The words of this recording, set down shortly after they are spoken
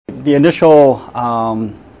the initial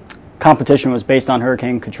competition was based on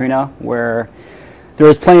Hurricane Katrina, where there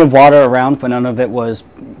was plenty of water around, but none of it was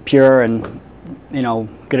pure and,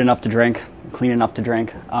 good enough to drink, clean enough to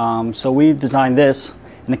drink. So we designed this,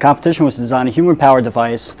 and the competition was to design a human-powered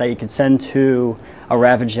device that you could send to a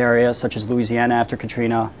ravaged area such as Louisiana after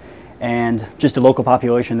Katrina, and just the local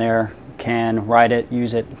population there can ride it,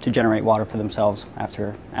 use it to generate water for themselves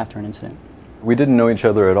after an incident. We didn't know each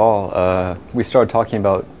other at all. We started talking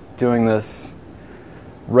about doing this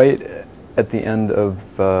right at the end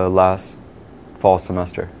of last fall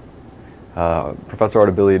semester. Professor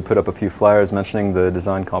Ardebili had put up a few flyers mentioning the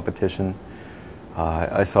design competition.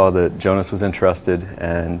 I saw that Jonas was interested,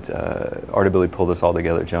 and Ardebili pulled us all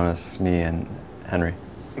together, Jonas, me, and Henry.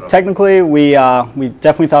 Technically, we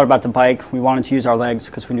definitely thought about the bike. We wanted to use our legs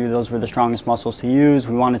because we knew those were the strongest muscles to use.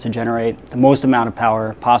 We wanted to generate the most amount of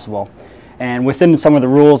power possible. And within some of the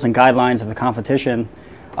rules and guidelines of the competition,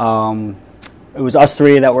 it was us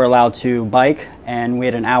three that were allowed to bike, and we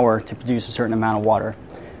had an hour to produce a certain amount of water.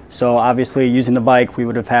 So obviously, using the bike, we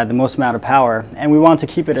would have had the most amount of power, and we wanted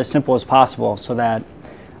to keep it as simple as possible so that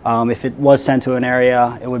if it was sent to an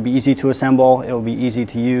area, it would be easy to assemble, it would be easy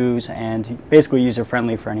to use, and basically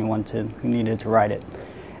user-friendly for anyone who needed to ride it.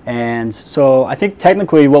 And so I think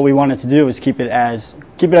technically what we wanted to do is keep it as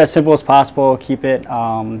simple as possible, keep it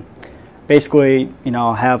basically,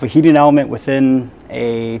 have a heating element within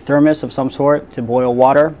a thermos of some sort to boil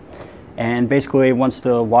water, and basically once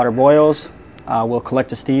the water boils, we'll collect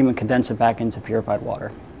the steam and condense it back into purified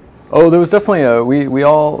water. Oh, there was definitely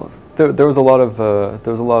there was a lot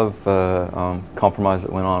of compromise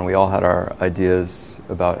that went on. We all had our ideas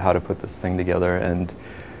about how to put this thing together, and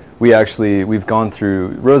we've gone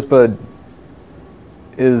through. Rosebud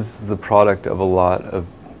is the product of a lot of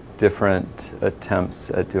different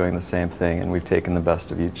attempts at doing the same thing, and we've taken the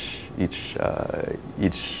best of each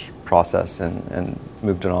process and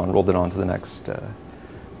moved it on, rolled it on to the next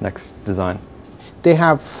design. They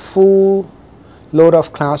have full load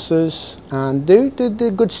of classes, and they're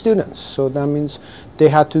good students. So that means they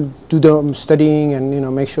had to do their studying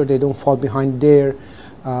and make sure they don't fall behind their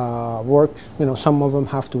work. Some of them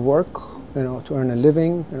have to work, to earn a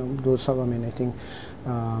living. Those of them, I think.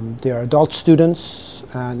 They are adult students,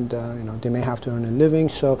 and they may have to earn a living.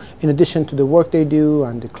 So in addition to the work they do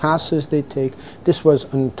and the classes they take, this was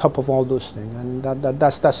on top of all those things, and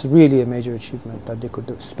that's really a major achievement that they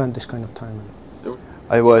could spend this kind of time on.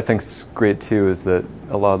 What I think's great too is that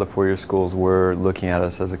a lot of the four-year schools were looking at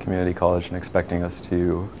us as a community college and expecting us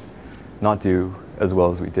to not do as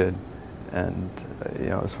well as we did, and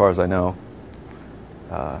as far as I know,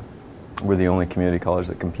 we're the only community college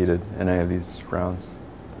that competed in any of these rounds.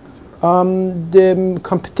 The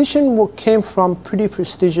competition came from pretty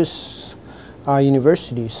prestigious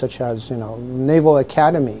universities such as Naval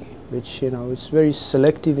Academy, which is very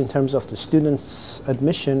selective in terms of the students'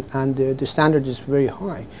 admission, and the standard is very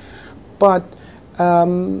high. But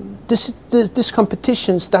this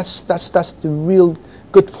competitions, that's the real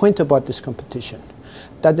good point about this competition,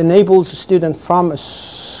 that enables a student from a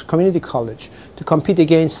community college to compete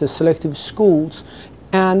against the selective schools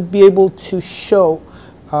and be able to show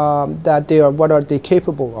that what are they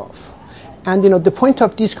capable of. And the point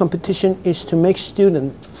of this competition is to make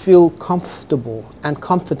students feel comfortable and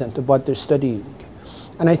confident about their studying.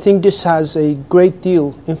 And I think this has a great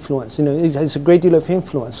deal influence, it has a great deal of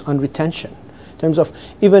influence on retention. In terms of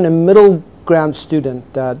even a middle ground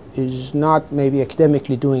student that is not maybe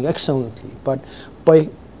academically doing excellently, but by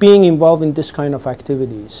being involved in this kind of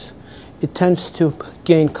activities, it tends to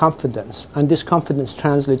gain confidence, and this confidence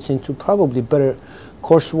translates into probably better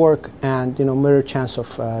coursework and better chance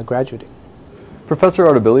of graduating. Professor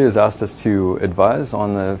Ardebili has asked us to advise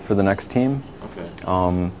for the next team.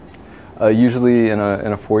 Okay. Usually in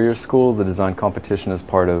a four-year school, the design competition is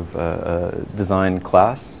part of a design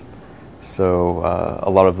class. So a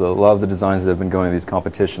lot of the designs that have been going to these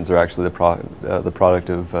competitions are actually the product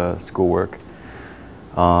of schoolwork.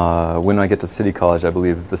 When I get to City College, I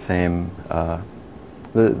believe the same.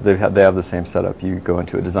 They have the same setup. You go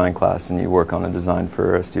into a design class and you work on a design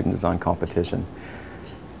for a student design competition.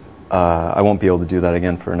 I won't be able to do that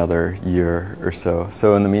again for another year or so.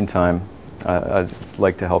 So in the meantime, I'd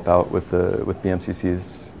like to help out with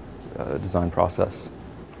BMCC's design process.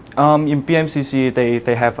 In BMCC,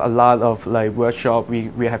 they have a lot of workshop.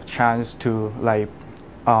 We have chance to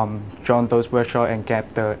join those workshops and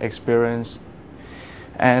get the experience.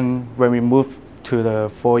 And when we move to the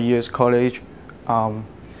 4 years college,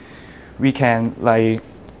 we can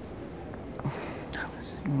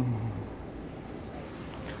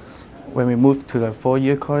when we move to the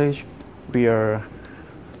 4-year college, we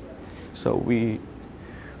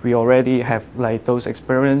we already have like those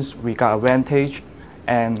experience, we got advantage,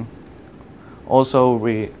 and also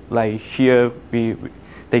we like here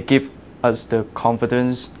they give us the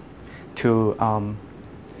confidence to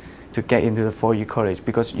get into the 4-year college,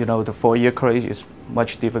 because you know the 4-year college is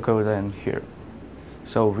much difficult than here,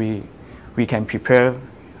 so we can prepare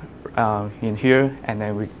in here, and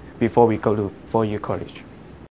then before we go to 4-year college.